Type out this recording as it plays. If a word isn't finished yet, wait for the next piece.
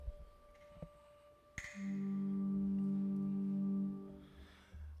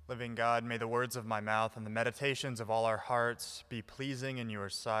Living God, may the words of my mouth and the meditations of all our hearts be pleasing in your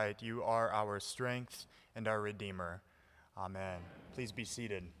sight. You are our strength and our Redeemer. Amen. Please be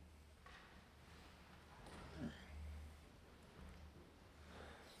seated.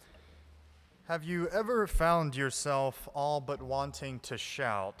 Have you ever found yourself all but wanting to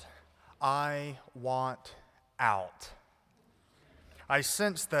shout, "I want out"? I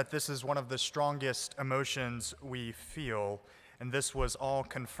sense that this is one of the strongest emotions we feel, and this was all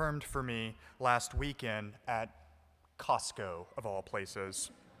confirmed for me last weekend at Costco, of all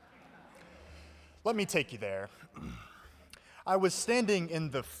places. Let me take you there. I was standing in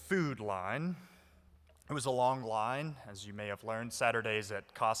the food line. It was a long line. As you may have learned, Saturdays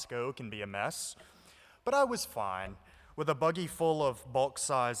at Costco can be a mess. But I was fine, with a buggy full of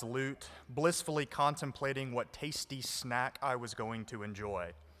bulk-size loot, blissfully contemplating what tasty snack I was going to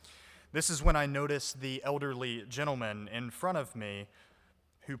enjoy. This is when I noticed the elderly gentleman in front of me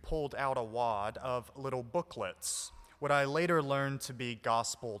who pulled out a wad of little booklets, what I later learned to be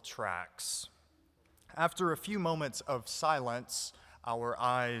gospel tracts. After a few moments of silence, our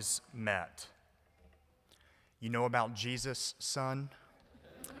eyes met. "You know about Jesus, son?"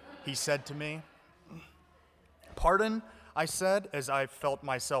 he said to me. "Pardon?" I said, as I felt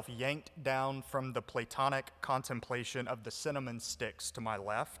myself yanked down from the platonic contemplation of the cinnamon sticks to my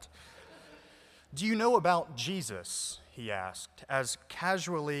left. "Do you know about Jesus?" he asked, as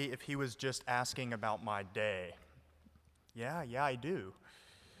casually if he was just asking about my day. Yeah, I do."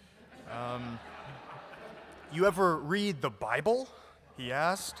 You ever read the Bible?" he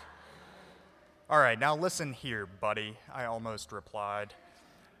asked. "All right, now listen here, buddy," I almost replied.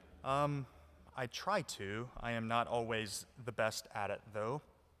 I try to. I am not always the best at it, though.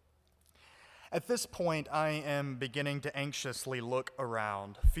 At this point, I am beginning to anxiously look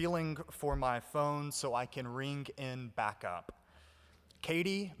around, feeling for my phone so I can ring in backup.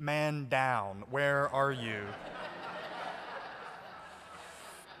 "Katie, man down, where are you?"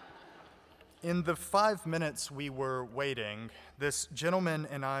 In the 5 minutes we were waiting, this gentleman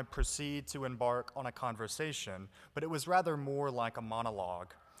and I proceed to embark on a conversation, but it was rather more like a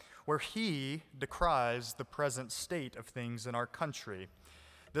monologue, where he decries the present state of things in our country.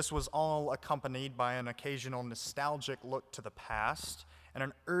 This was all accompanied by an occasional nostalgic look to the past and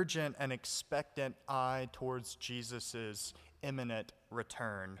an urgent and expectant eye towards Jesus' imminent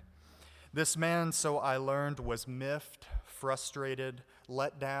return. This man, so I learned, was miffed, frustrated,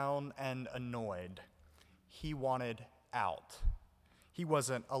 let down, and annoyed. He wanted out. He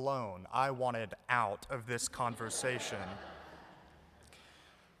wasn't alone. I wanted out of this conversation.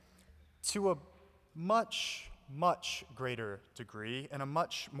 To a much greater degree, in a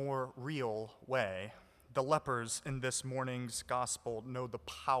much more real way, the lepers in this morning's gospel know the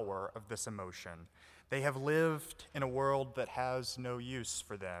power of this emotion. They have lived in a world that has no use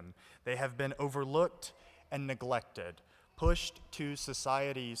for them. They have been overlooked and neglected, pushed to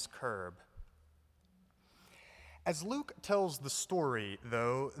society's curb. As Luke tells the story,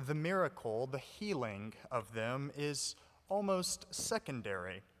 though, the miracle, the healing of them, is almost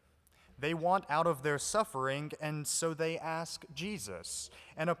secondary. They want out of their suffering, and so they ask Jesus.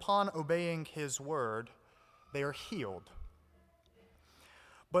 And upon obeying his word, they are healed.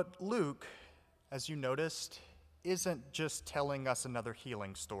 But Luke, as you noticed, isn't just telling us another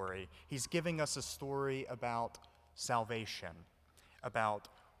healing story. He's giving us a story about salvation, about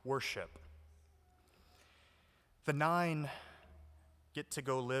worship. The 9 get to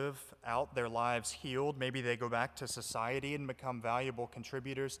go live out their lives healed. Maybe they go back to society and become valuable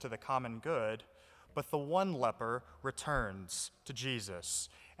contributors to the common good. But the one leper returns to Jesus.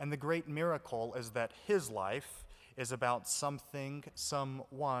 And the great miracle is that his life is about something,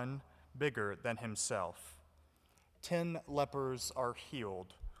 someone bigger than himself. 10 lepers are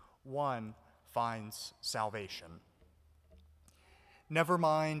healed. 1 finds salvation. Never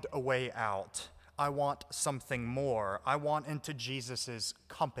mind a way out. I want something more. I want into Jesus'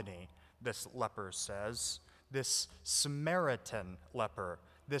 company, this leper says. This Samaritan leper,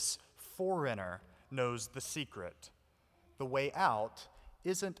 this foreigner, knows the secret. The way out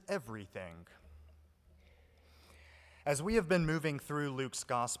isn't everything. As we have been moving through Luke's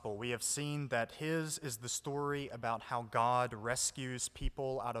gospel, we have seen that his is the story about how God rescues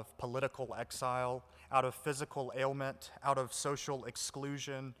people out of political exile, out of physical ailment, out of social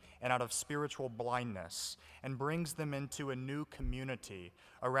exclusion, and out of spiritual blindness, and brings them into a new community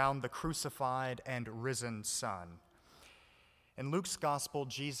around the crucified and risen Son. In Luke's gospel,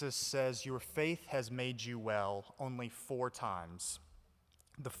 Jesus says, "Your faith has made you well," only 4 times.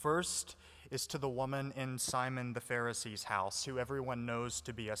 The first is to the woman in Simon the Pharisee's house, who everyone knows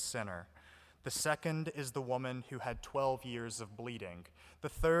to be a sinner. The second is the woman who had 12 years of bleeding. The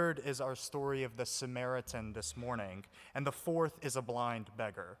third is our story of the Samaritan this morning. And the fourth is a blind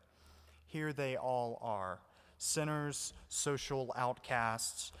beggar. Here they all are: sinners, social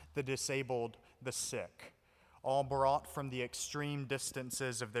outcasts, the disabled, the sick, all brought from the extreme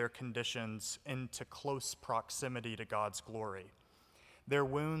distances of their conditions into close proximity to God's glory. Their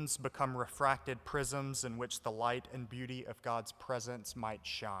wounds become refracted prisms in which the light and beauty of God's presence might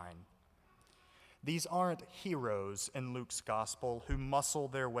shine. These aren't heroes in Luke's gospel who muscle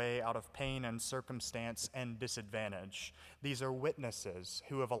their way out of pain and circumstance and disadvantage. These are witnesses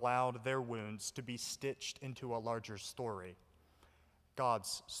who have allowed their wounds to be stitched into a larger story,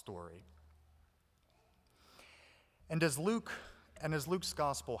 God's story. And as Luke's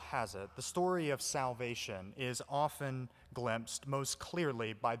gospel has it, the story of salvation is often glimpsed most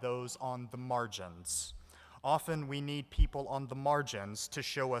clearly by those on the margins. Often we need people on the margins to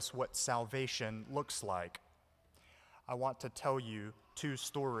show us what salvation looks like. I want to tell you two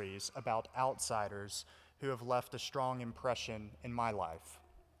stories about outsiders who have left a strong impression in my life.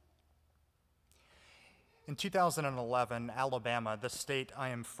 In 2011, Alabama, the state I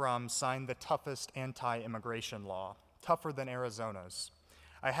am from, signed the toughest anti-immigration law, tougher than Arizona's.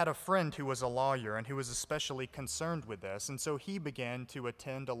 I had a friend who was a lawyer and who was especially concerned with this, and so he began to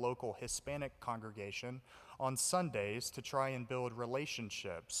attend a local Hispanic congregation on Sundays to try and build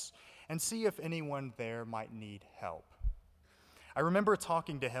relationships and see if anyone there might need help. I remember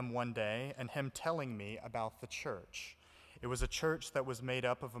talking to him one day and him telling me about the church. It was a church that was made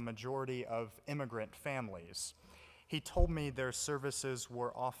up of a majority of immigrant families. He told me their services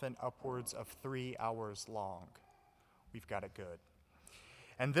were often upwards of 3 hours long. We've got it good.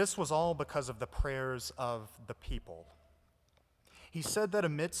 And this was all because of the prayers of the people. He said that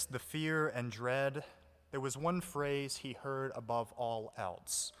amidst the fear and dread, there was one phrase he heard above all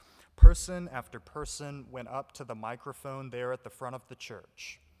else. Person after person went up to the microphone there at the front of the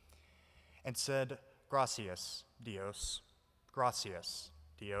church and said, "Gracias, Dios. Gracias,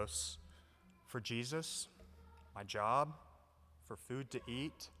 Dios. For Jesus, my job, for food to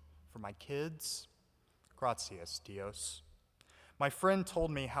eat, for my kids. Gracias, Dios." My friend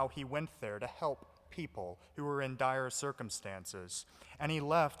told me how he went there to help people who were in dire circumstances, and he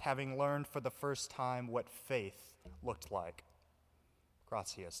left having learned for the first time what faith looked like.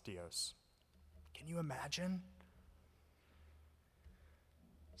 Gracias, Dios. Can you imagine?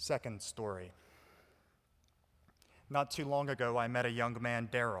 Second story. Not too long ago, I met a young man,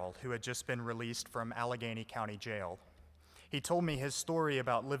 Daryl, who had just been released from Allegheny County Jail. He told me his story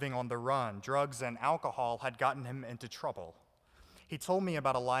about living on the run. Drugs and alcohol had gotten him into trouble. He told me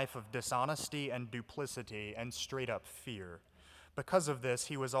about a life of dishonesty and duplicity and straight-up fear. Because of this,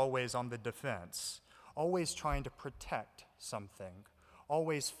 he was always on the defense, always trying to protect something,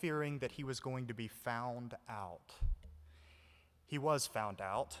 always fearing that he was going to be found out. He was found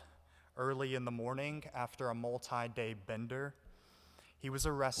out. Early in the morning, after a multi-day bender, he was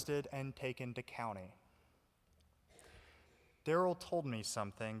arrested and taken to county. Daryl told me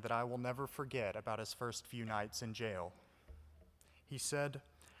something that I will never forget about his first few nights in jail. He said,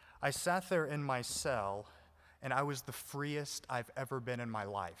 "I sat there in my cell, and I was the freest I've ever been in my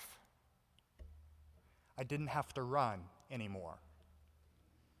life. I didn't have to run anymore.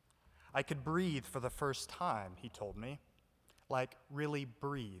 I could breathe for the first time," he told me, "like really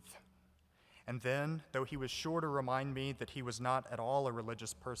breathe. And then, though he was sure to remind me that he was not at all a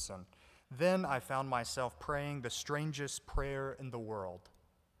religious person, then I found myself praying the strangest prayer in the world.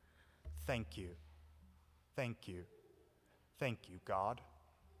 Thank you, thank you, thank you, God."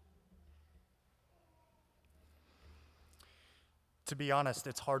 To be honest,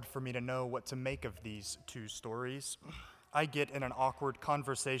 it's hard for me to know what to make of these two stories. I get in an awkward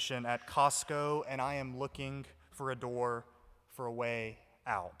conversation at Costco, and I am looking for a door, for a way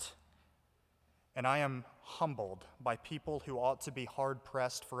out. And I am humbled by people who ought to be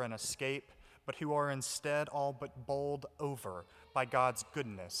hard-pressed for an escape, but who are instead all but bowled over by God's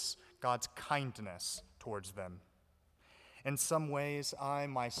goodness, God's kindness towards them. In some ways, I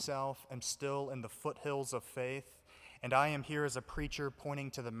myself am still in the foothills of faith, and I am here as a preacher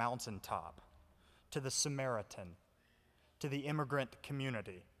pointing to the mountaintop, to the Samaritan, to the immigrant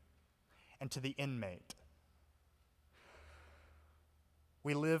community, and to the inmate.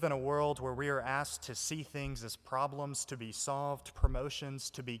 We live in a world where we are asked to see things as problems to be solved,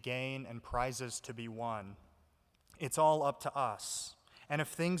 promotions to be gained, and prizes to be won. It's all up to us. And if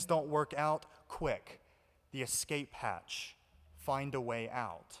things don't work out, quick, the escape hatch, find a way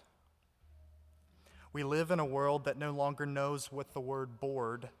out. We live in a world that no longer knows what the word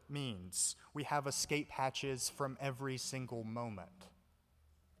bored means. We have escape hatches from every single moment.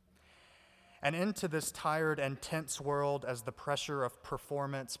 And into this tired and tense world, as the pressure of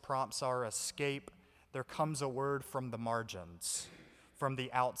performance prompts our escape, there comes a word from the margins, from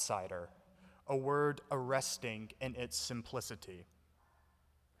the outsider, a word arresting in its simplicity.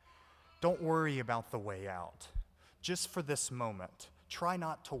 Don't worry about the way out. Just for this moment, try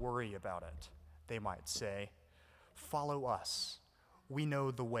not to worry about it, they might say. Follow us. We know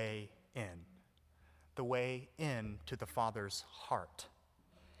the way in to the Father's heart.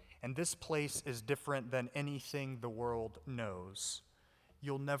 And this place is different than anything the world knows.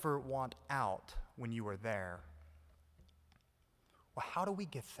 You'll never want out when you are there. Well, how do we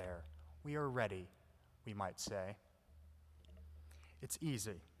get there? We are ready, we might say. It's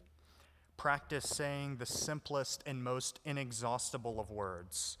easy. Practice saying the simplest and most inexhaustible of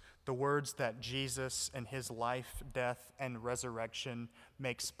words, the words that Jesus and his life, death, and resurrection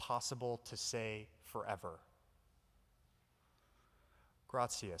makes possible to say forever.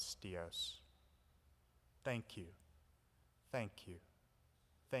 Gratias, Dios. Thank you, thank you,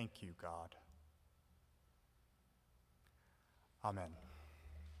 thank you, God. Amen.